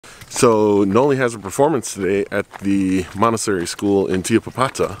So Noli has a performance today at the Montessori school in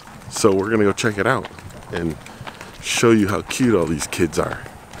Tiapapata. So we're gonna go check it out and show you how cute all these kids are.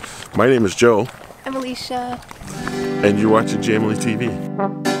 My name is Joe. I'm Alisha. And you're watching Jamily TV.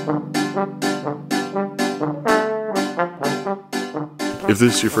 If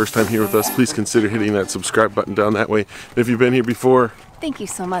this is your first time here with us, please consider hitting that subscribe button down that way. And if you've been here before, thank you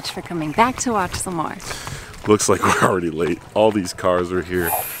so much for coming back to watch some more. Looks like we're already late. All these cars are here.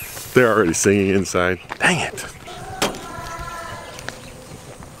 They're already singing inside. Dang it.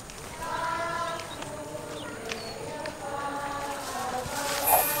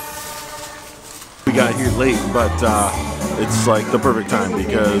 We got here late, but it's like the perfect time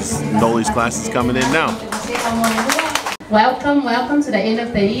because NOLI'S class is coming in now. Welcome, welcome to the end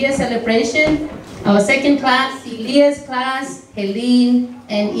of the year celebration. Our second class, Elia's class, Helene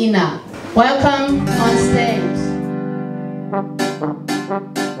and Ina. Welcome on stage.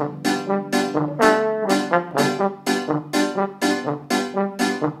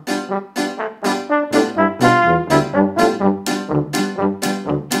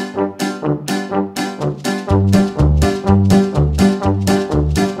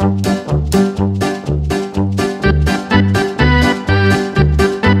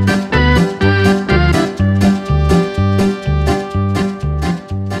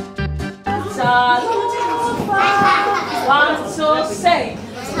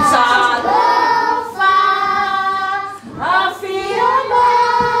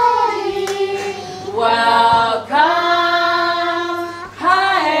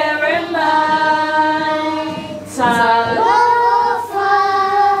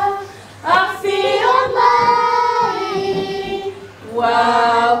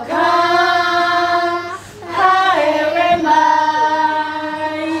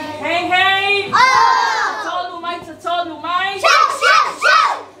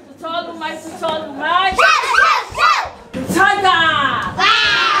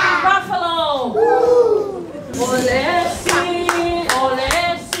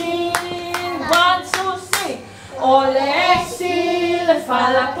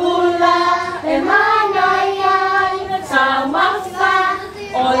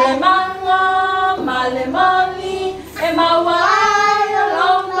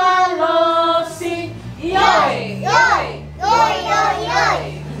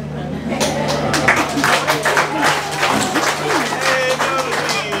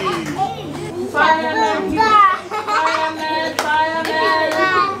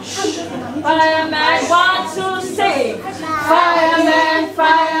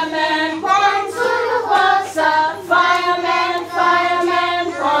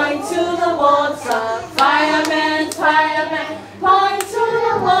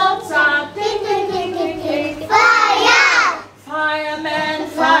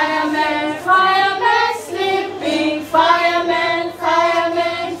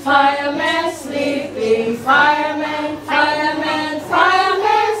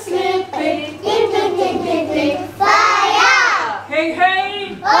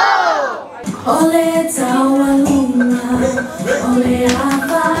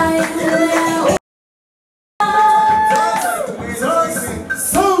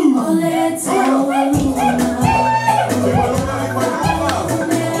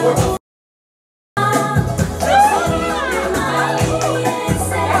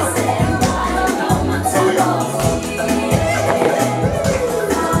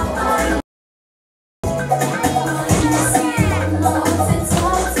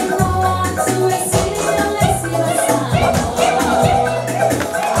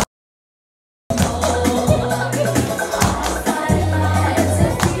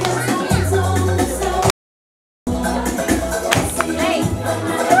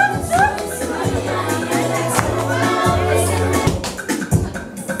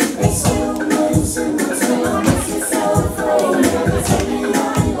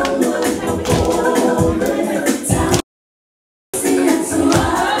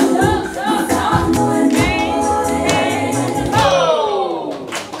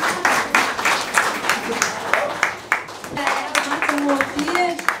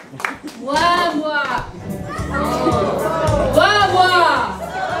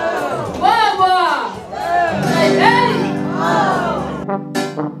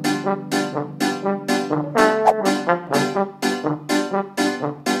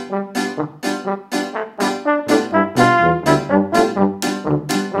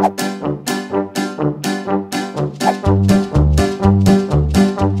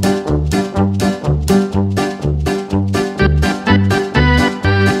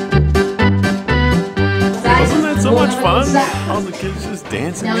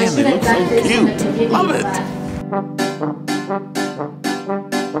 Man, they look so cute. Love it.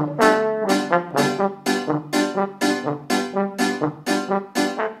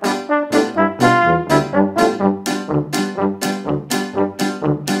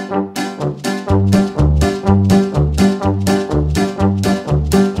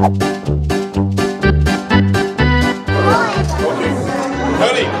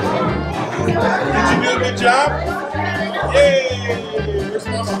 Honey, did you do a good job? Yay! Where's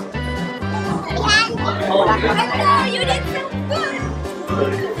Mama?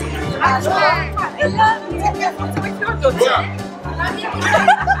 Hello, you did so good.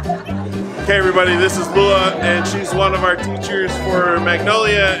 Okay, everybody, this is Lua, and she's one of our teachers for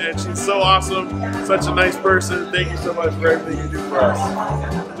Magnolia, and she's so awesome, such a nice person. Thank you so much for everything you do for us.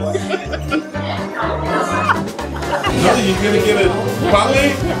 You gonna get a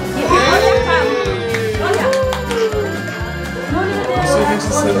potty?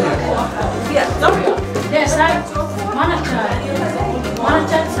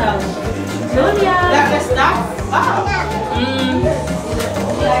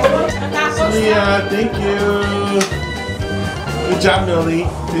 Yeah, thank you. Good job, Noli.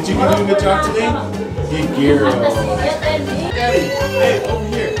 Did you do a good job today? Good girl. Daddy, hey, over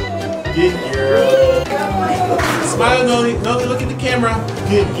here. Good girl. Smile, Noli. Noli, look at the camera.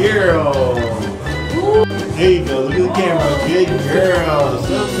 Good girl. There you go. Look at the camera. Good girl.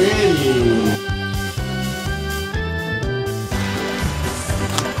 So pretty.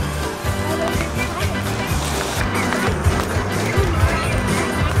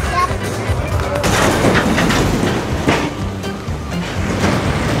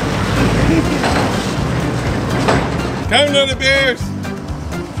 Come on, the bears!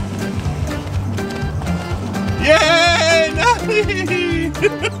 Yay! Noli!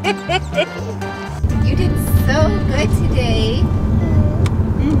 You did so good today.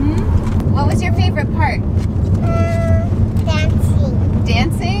 What was your favorite part? Dancing.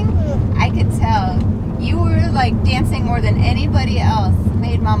 Dancing? I could tell. You were like dancing more than anybody else.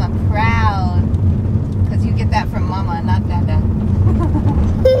 Made Mama proud. Because you get that from Mama, not Dada.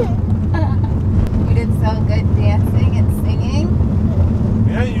 You did so good dancing and singing.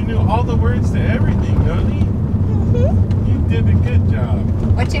 Yeah, you knew all the words to everything, Noli. You did a good job.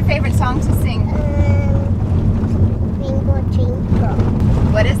 What's your favorite song to sing? Twinkle, twinkle.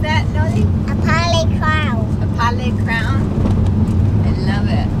 What is that, Noli? A parley crown. A Palais crown? I love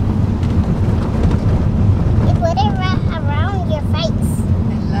it. You put it right around your face.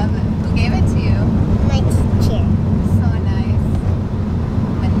 I love it. Who gave it to you? My teacher. So nice.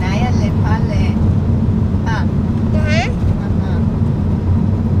 Manaya le Palais. Huh?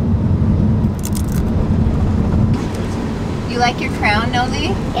 You like your crown,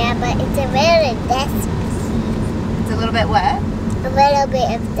 Noli? Yeah, but it's a little dusty. It's a little bit wet? A little bit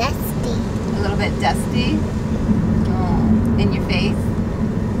of dusty. A little bit dusty? Oh, in your face?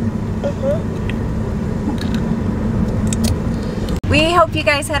 We hope you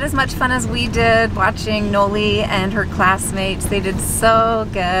guys had as much fun as we did watching Noli and her classmates. They did so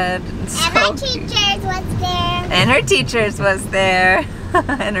good. And my teachers was there. And her teachers was there.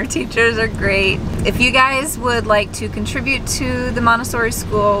 And her teachers are great. If you guys would like to contribute to the Montessori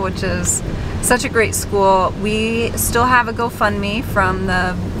school, which is such a great school, we still have a GoFundMe from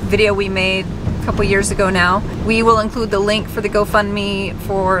the video we made a couple years ago now. We will include the link for the GoFundMe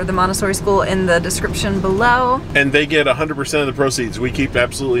for the Montessori school in the description below. And they get 100% of the proceeds. We keep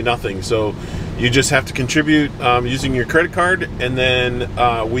absolutely nothing. So you just have to contribute using your credit card, and then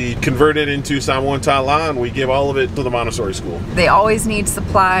we convert it into Samoan Ta'ala, and we give all of it to the Montessori school. They always need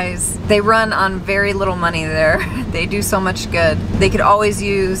supplies. They run on very little money there. They do so much good. They could always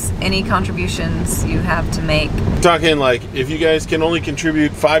use any contributions you have to make. Talking like, if you guys can only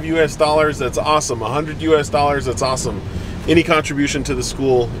contribute $5 US, that's awesome. $100 US, that's awesome. Any contribution to the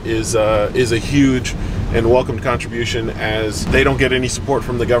school is a huge and welcomed contribution, as they don't get any support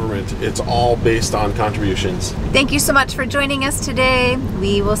from the government. It's all based on contributions. Thank you so much for joining us today.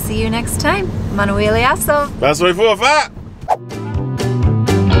 We will see you next time. Manuel Aso. That's my full fat.